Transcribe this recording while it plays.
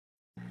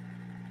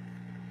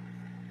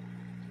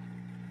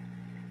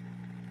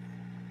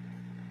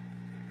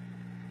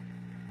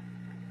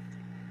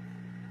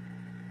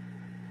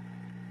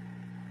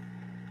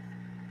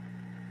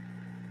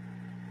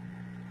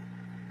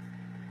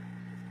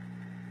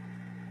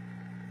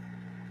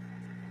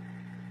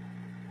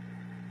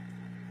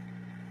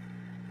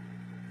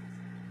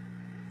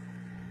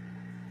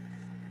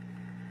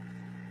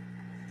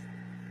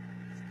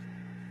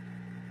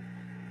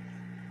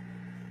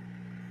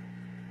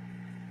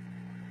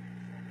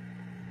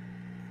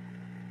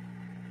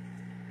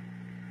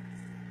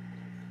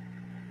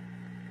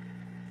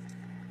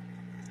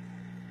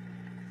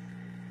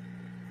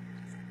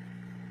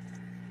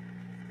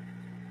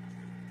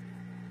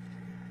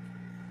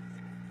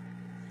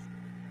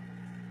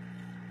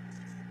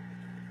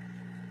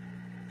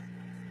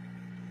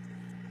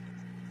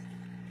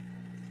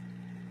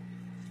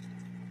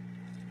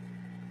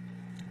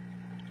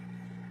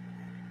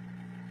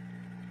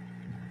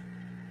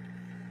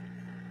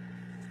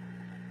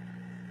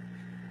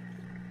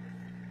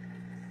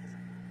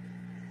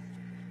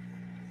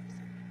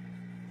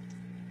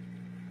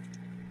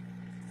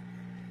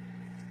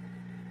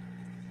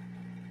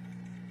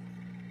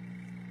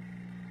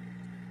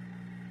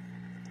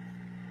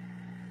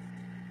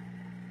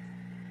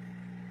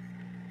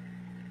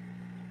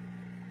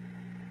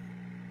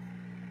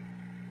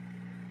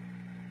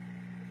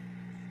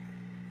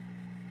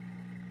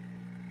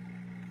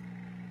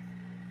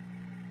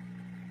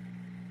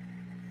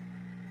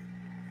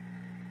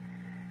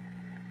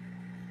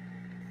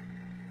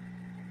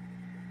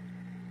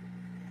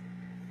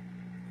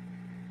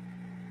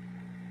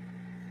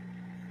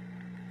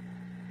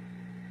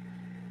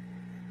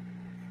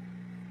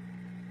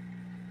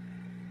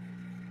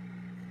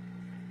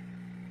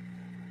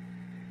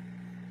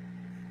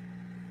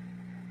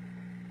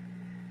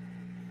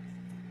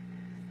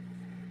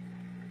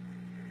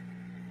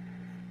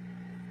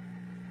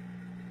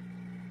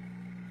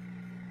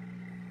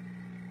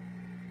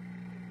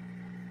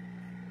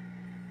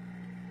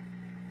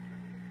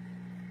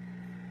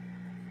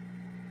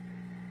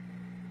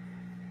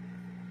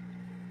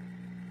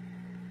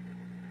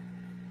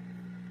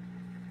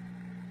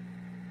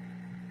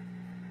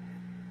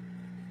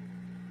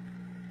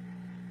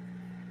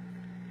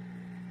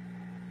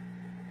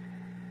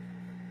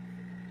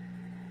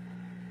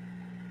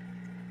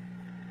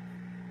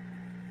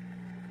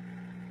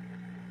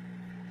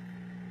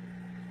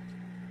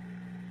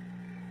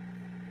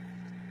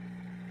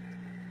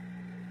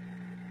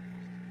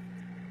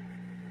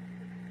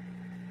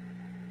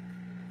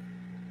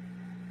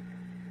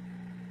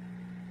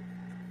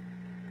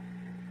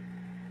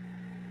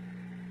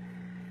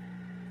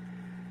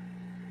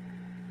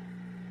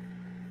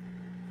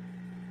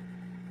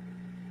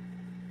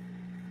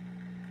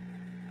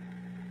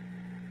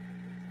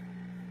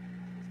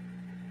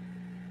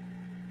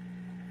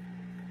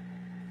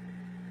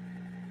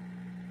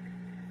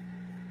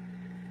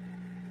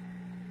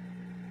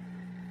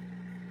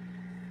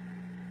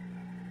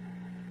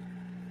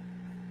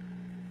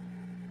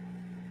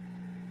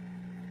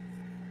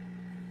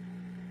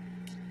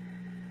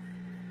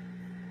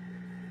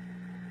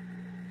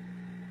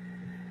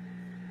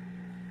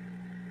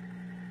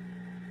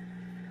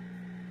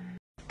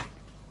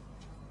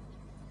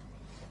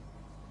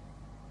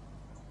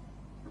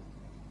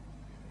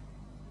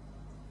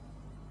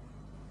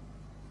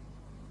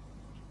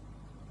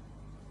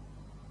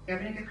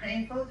ben ik heb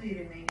geen foto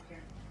hier in één keer.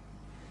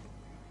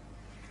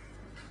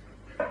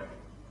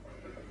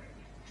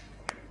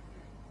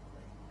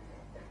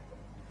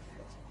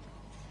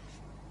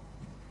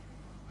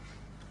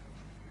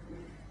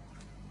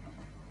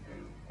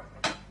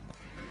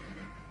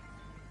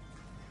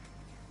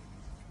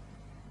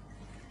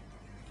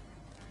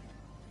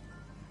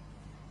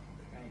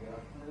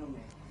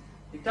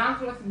 Die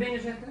tafel even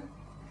binnen zetten.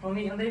 Gewoon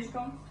niet aan deze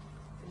kant.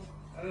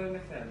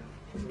 Met verder.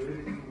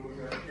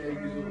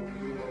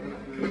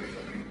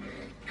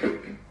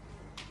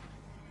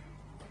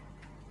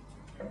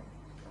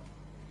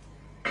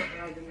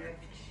 Ja, doe maar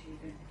eventjes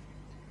hier.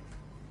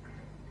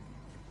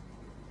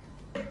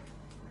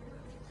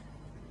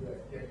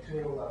 Ja, ik zie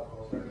heel laat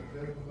al zijn. Ik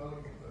weet wel dat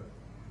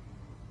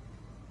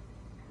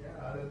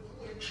ja, dat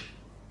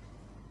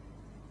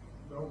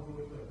dan goed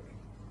het.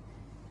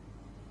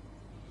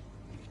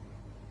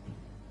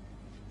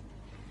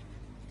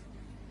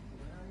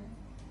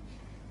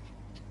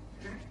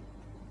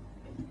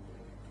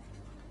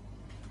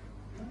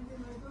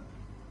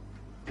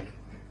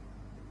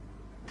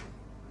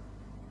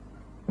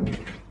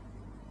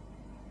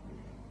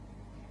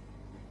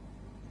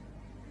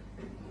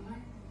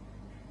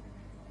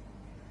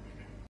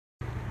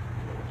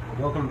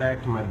 Welcome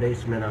back to my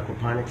basement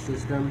aquaponics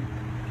system.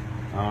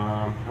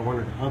 I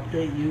wanted to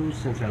update you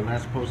since I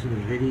last posted a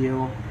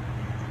video,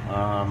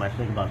 I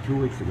think about 2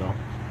 weeks ago.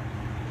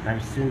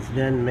 I've since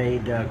then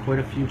made quite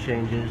a few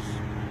changes.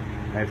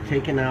 I've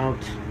taken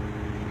out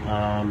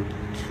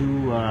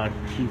two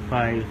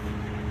T5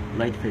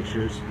 light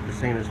fixtures, the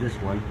same as this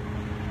one.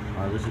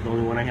 This is the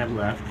only one I have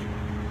left.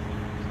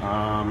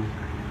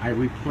 I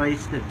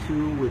replaced the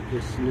two with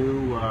this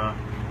new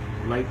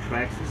light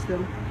track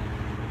system.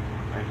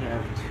 I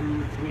have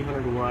two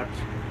 300 watt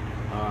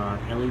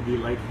LED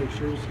light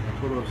fixtures,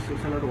 a total of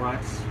 600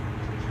 watts,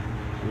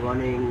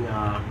 running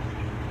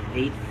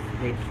 8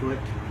 foot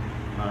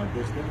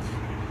distance.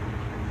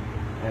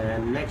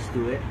 And next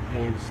to it, I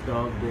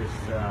installed this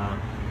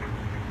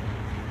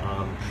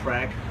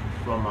track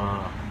from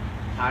a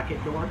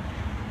pocket door.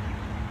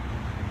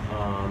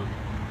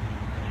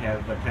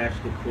 Have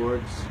attached the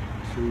cords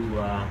to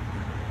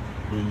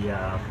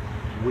the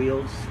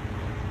wheels,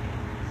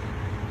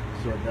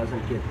 so it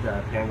doesn't get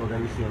tangled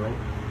in the ceiling.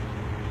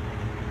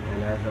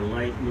 And as the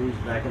light moves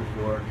back and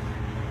forth,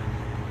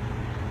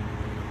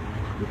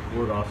 the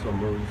cord also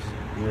moves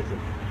with it.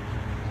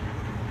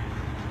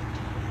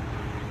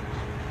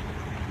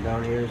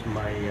 Down here is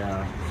my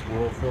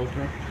swirl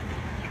filter.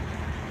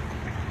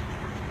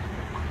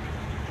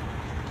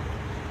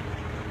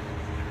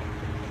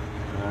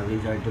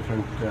 These are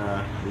different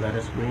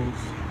lettuce greens.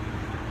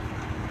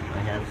 I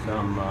have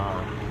some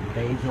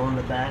basil in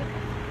the back.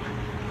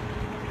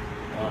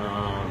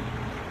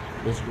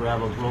 This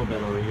gravel grow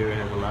bed over here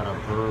has a lot of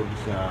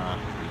herbs,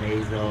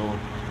 basil,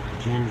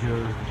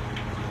 ginger,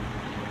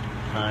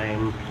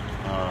 thyme.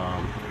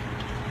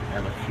 I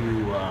have a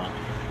few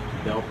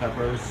bell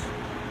peppers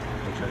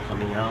which are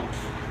coming out,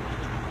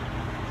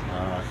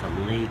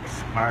 some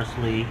leeks,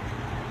 parsley,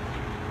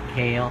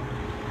 kale.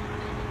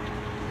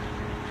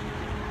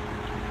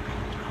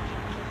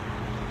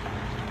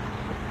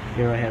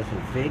 Here I have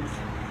some figs.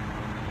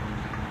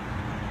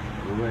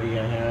 Already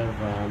I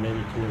have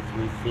maybe 2 or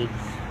 3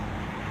 figs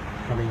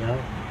coming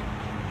out.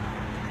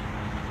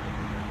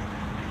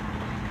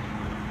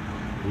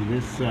 In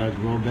this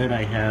grow bed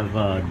I have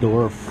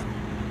dwarf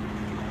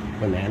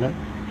banana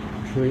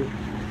tree.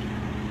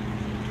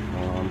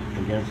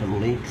 Again,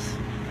 some leeks,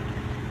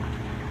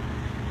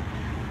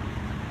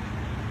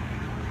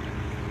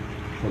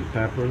 some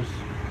peppers.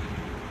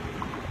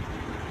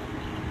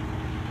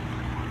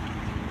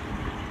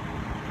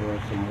 There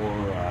are some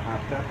more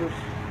hot peppers,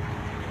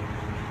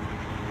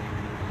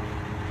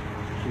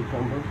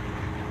 cucumber.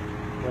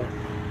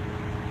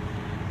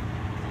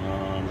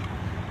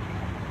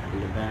 In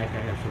the back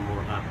I have some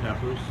more hot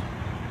peppers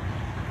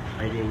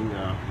hiding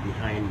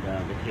behind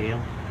the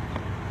kale.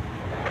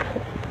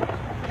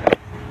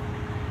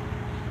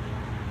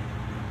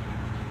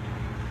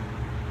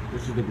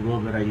 This is the grow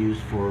that I use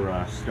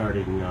for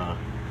starting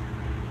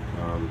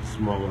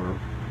smaller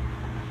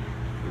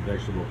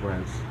vegetable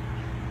plants,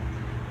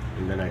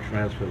 and then I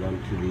transfer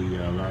them to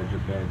the larger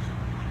beds.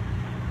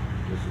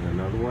 This is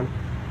another one.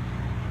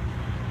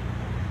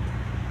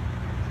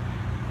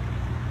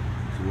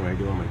 This is where I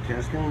do all my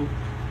testing.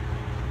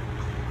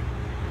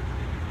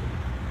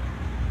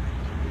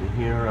 And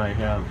here I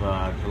have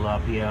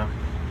tilapia,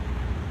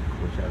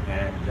 which I've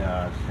had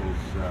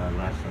since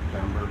last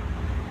September.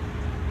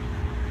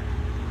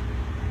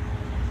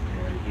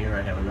 And here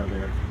I have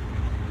another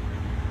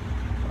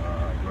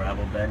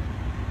gravel bed,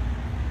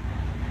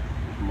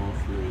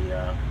 mostly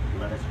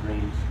lettuce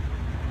greens,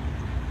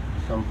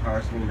 some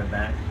parsley in the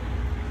back.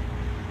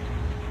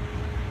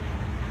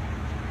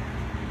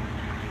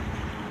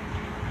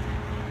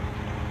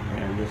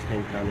 And this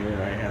thing down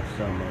here, I have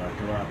some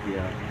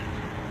tilapia,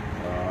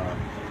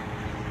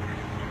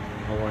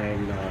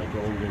 Hawaiian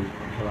golden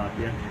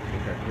tilapia,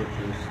 which I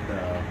purchased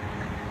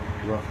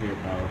roughly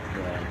about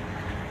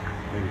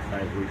maybe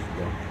 5 weeks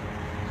ago.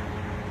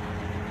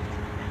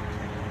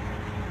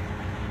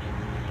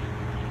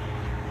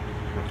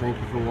 thank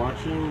you for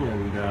watching,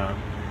 and I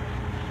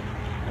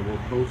will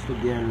post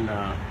again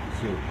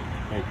soon.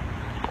 Thank you.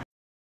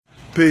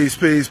 Peace,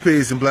 peace,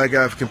 peace, and Black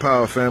African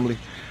Power, family.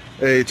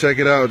 Hey, check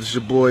it out. It's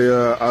your boy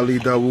Ali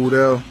Dawood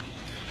L.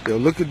 Yo,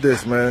 look at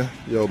this, man.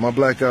 Yo, my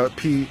blackout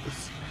peas.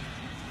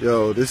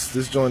 Yo,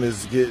 this joint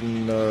is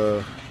getting.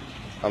 I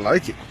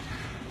like it.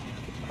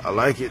 I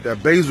like it.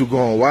 That basil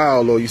going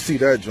wild, though. You see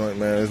that joint,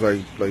 man? It's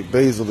like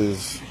basil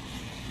is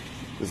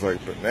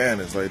like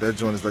bananas. Like that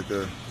joint is like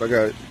I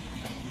got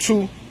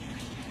 2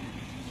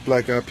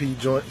 black eyed pea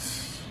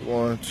joints.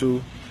 1,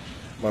 2.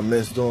 My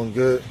mint's doing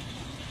good.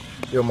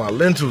 Yo, my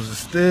lentils are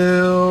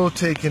still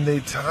taking their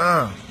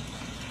time,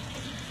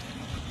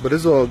 but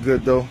it's all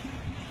good though.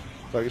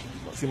 Like,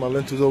 see my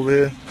lentils over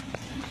here.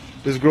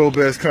 This grow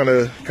bed's kind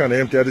of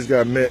empty. I just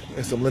got mint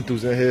and some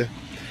lentils in here,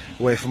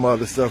 waiting for my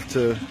other stuff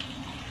to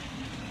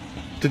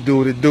do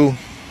what it do.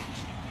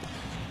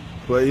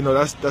 But you know,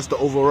 that's the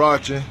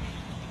overarching.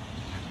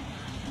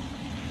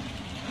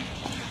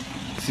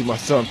 See my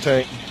sump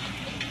tank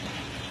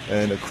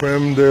and the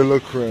creme de la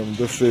creme,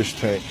 the fish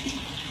tank.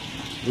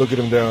 Look at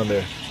them down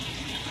there.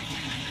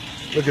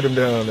 Look at them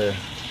down there.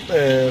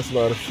 Man, that's a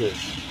lot of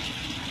fish.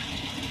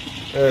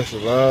 That's a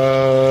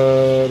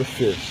lot of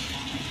fish.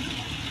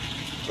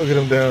 Look at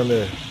them down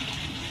there.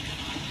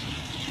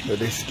 But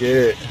they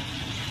scared.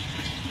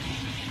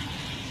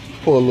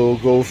 Poor little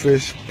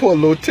goldfish. Poor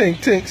little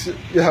tinks.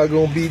 Y'all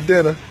gonna be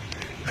dinner.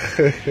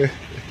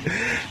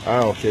 I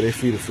don't care. They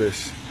feed the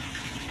fish.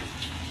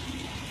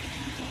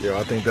 Yo,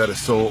 I think that is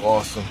so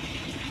awesome.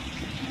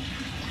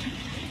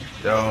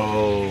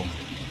 Yo.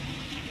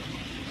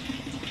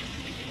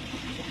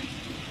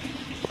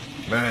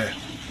 Man.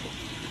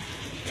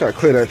 Try to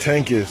clear that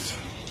tank is.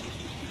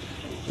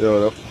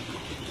 Yo.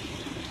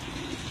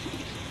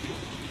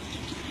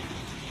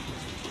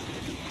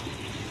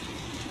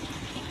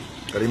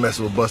 Got he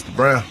messing with Buster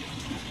Brown.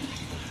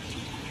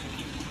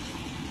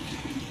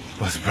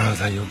 Buster Brown's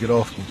how you'll get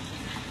off me.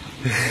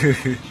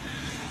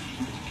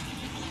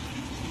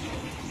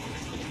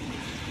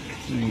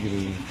 So you can get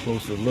a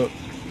closer look.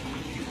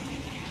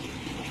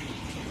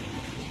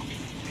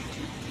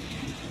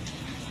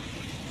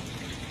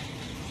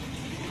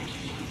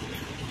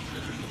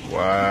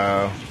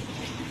 Wow.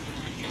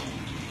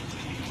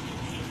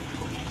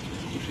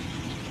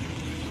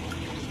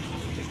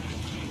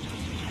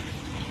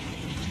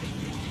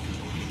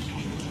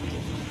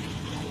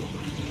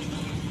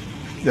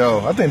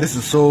 Yo, I think this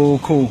is so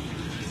cool.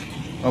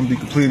 I'm gonna be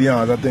completely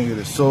honest. I think it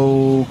is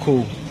so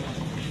cool.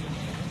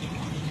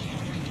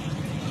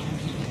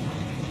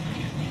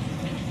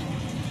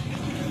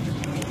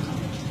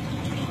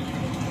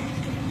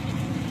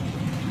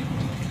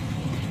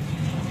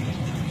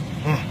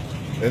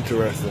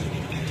 Interesting.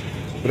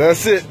 But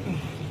that's it.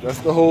 That's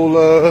the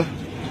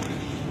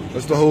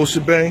whole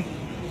shebang.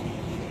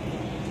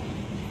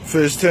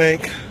 Fish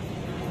tank,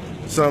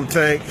 sump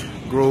tank,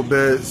 grow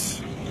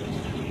beds.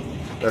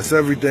 That's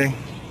everything.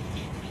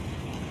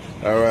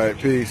 All right,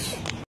 peace.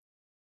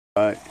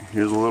 All right,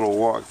 here's a little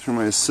walk through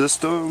my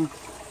system.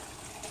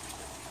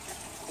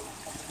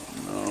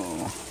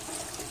 No,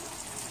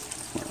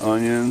 my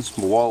onions,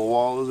 my walla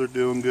wallas are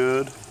doing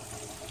good.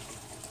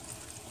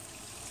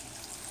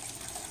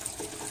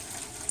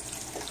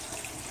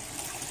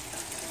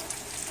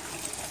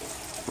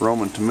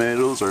 Roman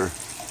tomatoes are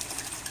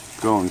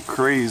going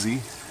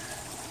crazy.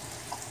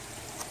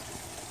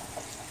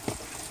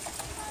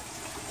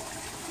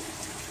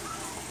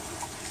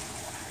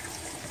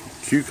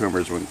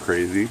 Cucumbers went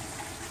crazy.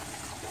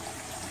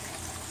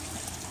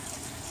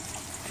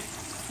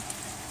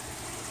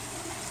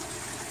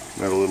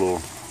 Got a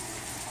little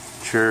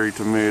cherry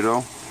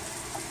tomato.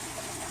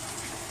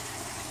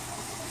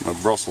 My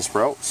Brussels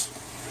sprouts.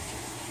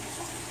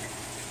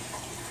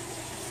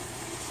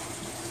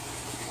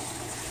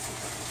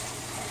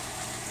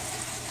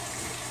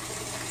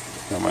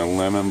 Got my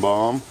lemon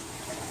balm.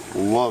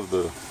 Love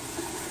the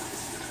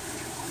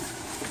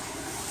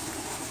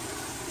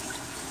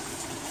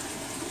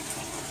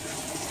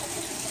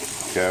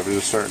cabbage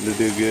is starting to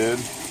do good.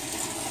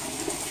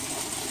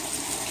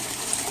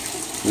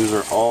 These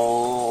are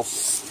all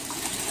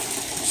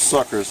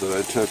suckers that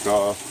I took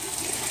off.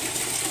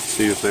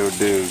 See if they would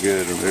do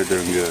good, and they're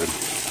doing good.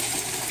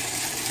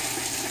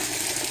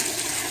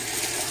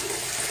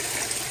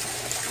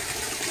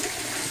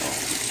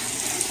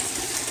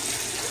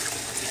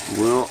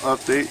 Little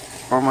update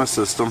on my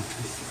system.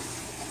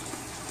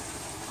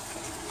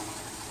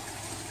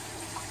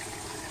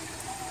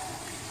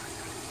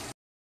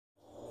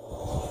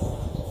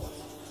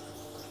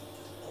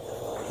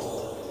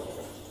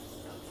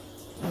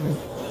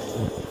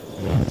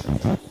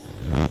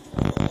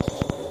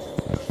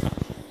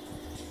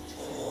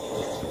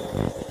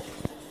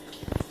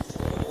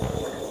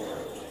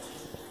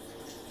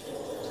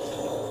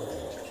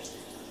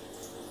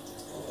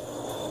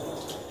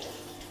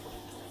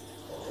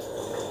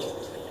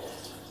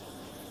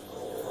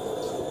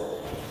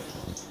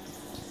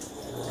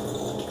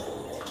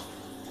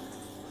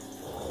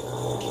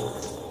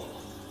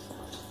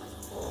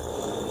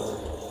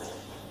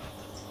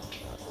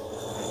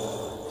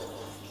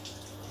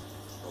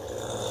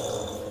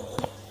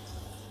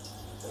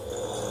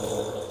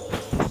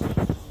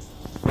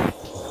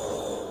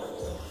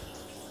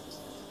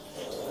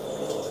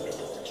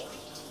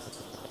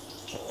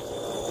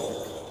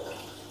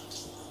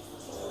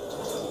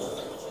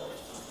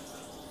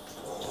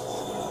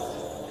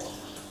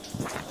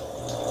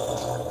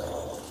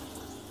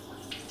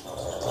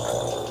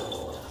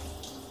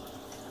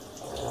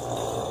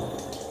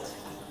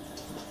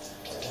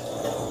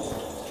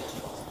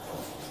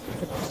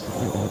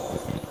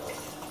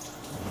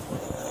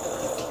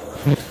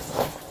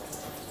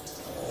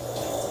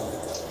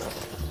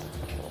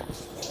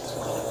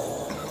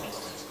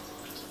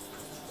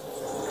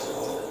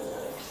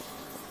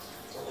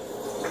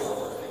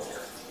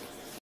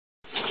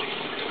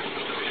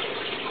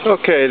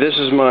 Okay, this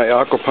is my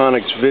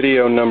aquaponics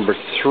video number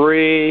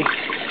 3.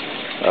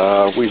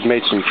 We've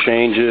made some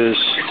changes.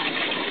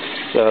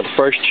 The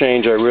first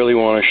change I really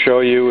want to show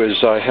you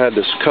is I had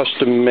this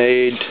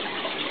custom-made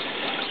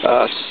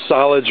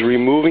solids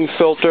removing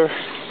filter.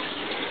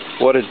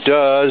 What it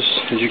does,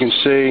 as you can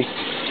see,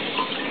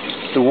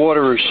 the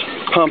water is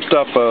pumped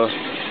up a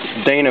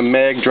Dana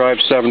Mag Drive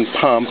 7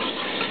 pump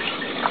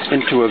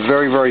into a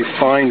very, very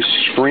fine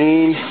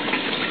screen,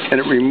 and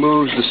it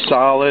removes the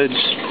solids.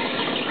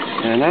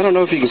 And I don't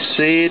know if you can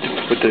see it,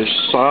 but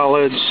there's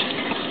solids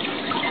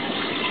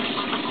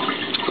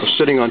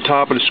sitting on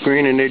top of the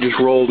screen, and they just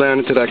roll down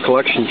into that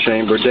collection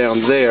chamber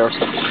down there.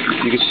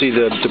 You can see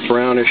the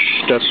brownish,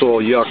 that's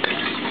all yuck.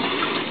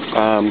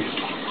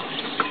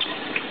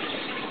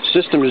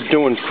 System is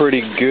doing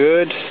pretty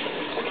good.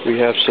 We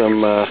have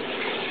some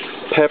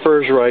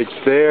peppers right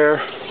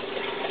there.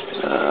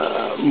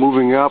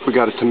 Moving up, we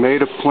got a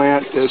tomato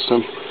plant. There's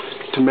some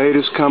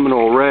tomatoes coming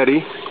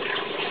already.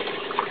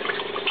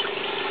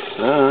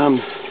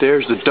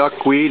 There's the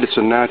duckweed. It's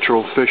a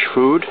natural fish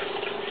food.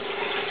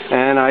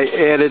 And I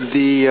added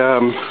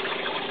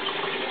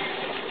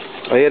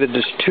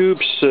this tube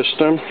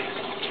system,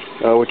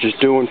 which is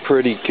doing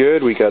pretty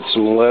good. We got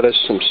some lettuce,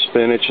 some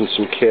spinach, and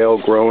some kale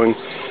growing.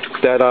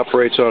 That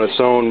operates on its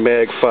own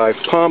Mag 5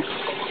 pump.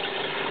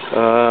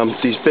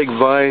 These big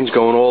vines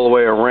going all the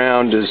way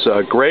around is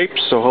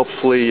grapes, so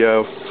hopefully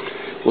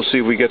we'll see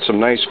if we get some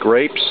nice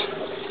grapes.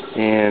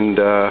 And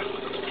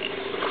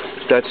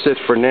that's it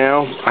for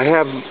now. I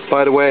have,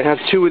 by the way, I have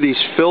 2 of these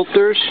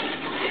filters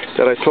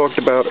that I talked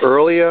about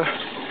earlier.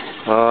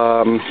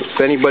 If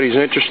anybody's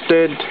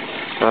interested,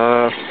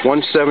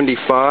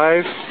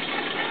 175.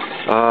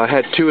 I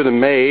had 2 of them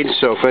made,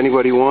 so if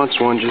anybody wants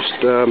one, just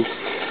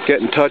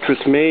get in touch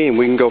with me and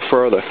we can go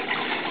further.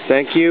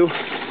 Thank you,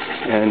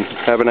 and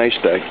have a nice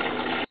day.